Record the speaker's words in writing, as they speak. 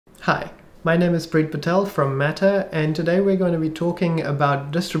Hi, my name is Preet Patel from MATTR, and today we're going to be talking about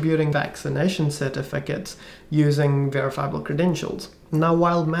distributing vaccination certificates using verifiable credentials. Now,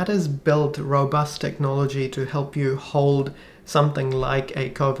 while MATTR's built robust technology to help you hold something like a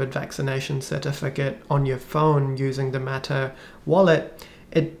COVID vaccination certificate on your phone using the MATTR wallet,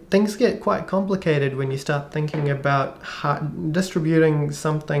 things get quite complicated when you start thinking about distributing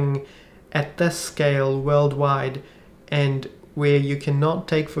something at this scale worldwide, and where you cannot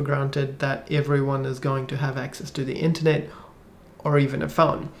take for granted that everyone is going to have access to the internet or even a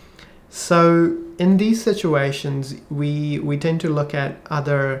phone. So in these situations, we tend to look at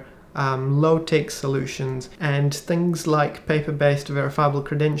other low-tech solutions, and things like paper-based verifiable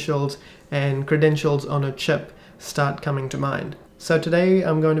credentials and credentials on a chip start coming to mind. So today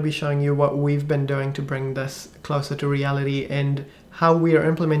I'm going to be showing you what we've been doing to bring this closer to reality and how we are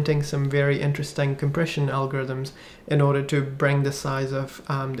implementing some very interesting compression algorithms in order to bring the size of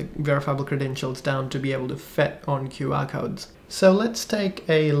the verifiable credentials down to be able to fit on QR codes. So let's take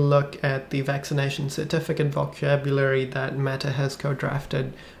a look at the vaccination certificate vocabulary that MATTR has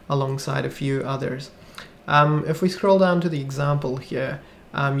co-drafted alongside a few others. If we scroll down to the example here,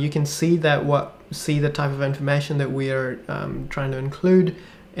 you can see the type of information that we are trying to include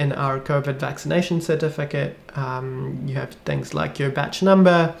in our COVID vaccination certificate. You have things like your batch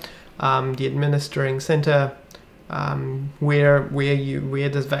number, the administering center, where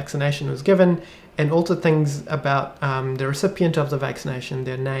this vaccination was given, and also things about the recipient of the vaccination,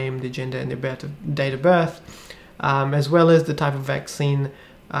 their name, their gender, and their date of birth, as well as the type of vaccine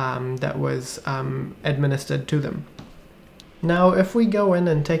that was administered to them. Now, if we go in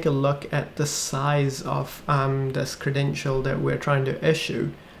and take a look at the size of this credential that we're trying to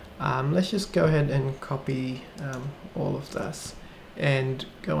issue, let's just go ahead and copy all of this and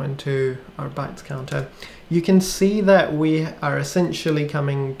go into our bytes counter. You can see that we are essentially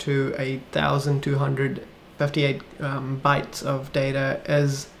coming to 1,258 bytes of data.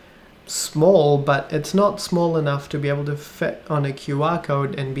 As small, but it's not small enough to be able to fit on a QR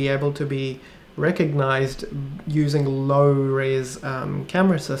code and be able to be recognized using low-res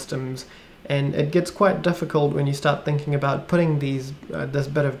camera systems, and it gets quite difficult when you start thinking about putting this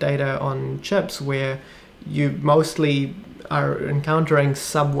bit of data on chips where you mostly are encountering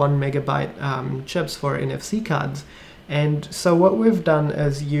sub 1 megabyte chips for NFC cards. And so what we've done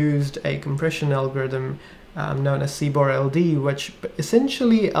is used a compression algorithm known as CBOR-LD, which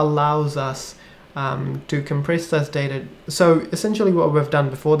essentially allows us to compress this data. So essentially what we've done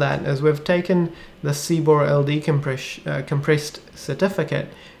before that is we've taken the CBOR-LD compressed certificate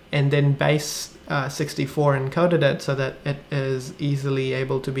and then base 64 encoded it so that it is easily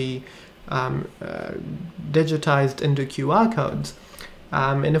able to be digitized into QR codes.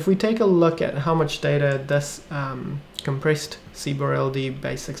 And if we take a look at how much data this compressed CBOR-LD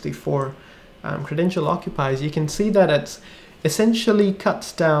base 64 credential occupies, you can see that it's essentially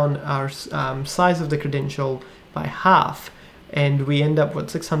cuts down our size of the credential by half, and we end up with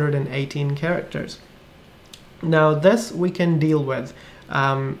 618 characters. Now this we can deal with,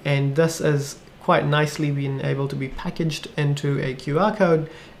 and this is quite nicely being able to be packaged into a QR code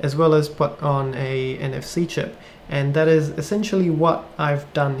as well as put on a NFC chip, and that is essentially what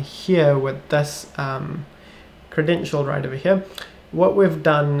I've done here with this credential right over here. What we've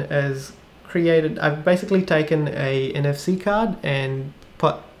done is I've basically taken a NFC card and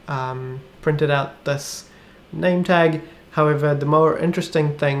printed out this name tag. However, the more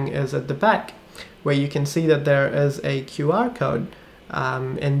interesting thing is at the back, where you can see that there is a QR code,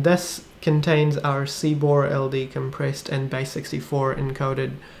 and this contains our CBOR-LD compressed and base 64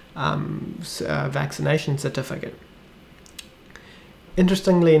 encoded vaccination certificate.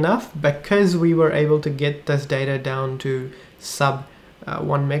 Interestingly enough, because we were able to get this data down to sub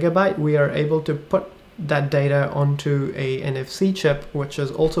 1 megabyte, we are able to put that data onto a NFC chip, which is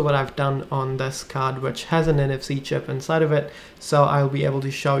also what I've done on this card, which has an NFC chip inside of it. So I'll be able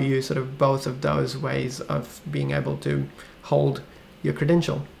to show you sort of both of those ways of being able to hold your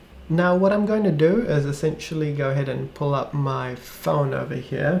credential. Now what I'm going to do is essentially go ahead and pull up my phone over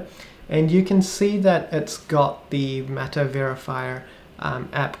here, and you can see that it's got the MATTR Verifier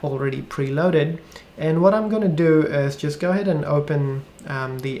app already preloaded. And what I'm going to do is just go ahead and open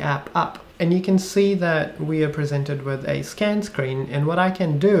the app up, and you can see that we are presented with a scan screen. And what I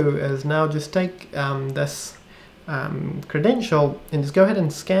can do is now just take this credential and just go ahead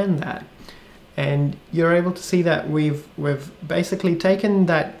and scan that, and you're able to see that we've basically taken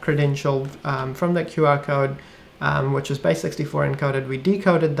that credential from that QR code, which is base 64 encoded. We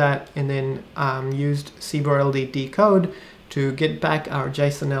decoded that and then used CBOR-LD decode to get back our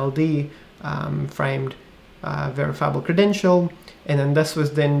JSON-LD framed verifiable credential, and then this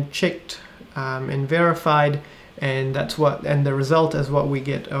was then checked and verified, and the result is what we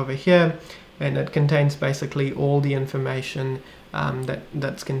get over here, and it contains basically all the information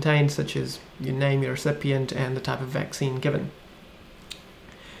that's contained, such as your name, your recipient, and the type of vaccine given.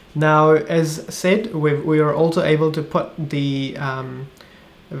 Now, as said, we are also able to put the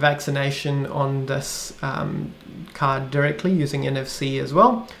vaccination on this card directly using NFC as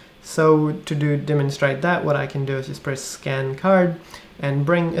well. So to demonstrate that, what I can do is just press scan card and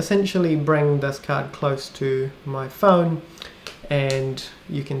essentially bring this card close to my phone, and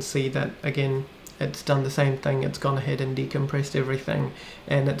you can see that again it's done the same thing. It's gone ahead and decompressed everything,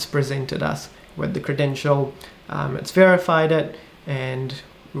 and it's presented us with the credential. It's verified it, and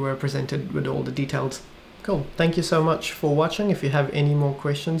we were presented with all the details. Cool. Thank you so much for watching. If you have any more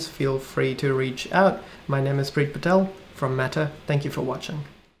questions, feel free to reach out. My name is Preet Patel from MATTR. Thank you for watching.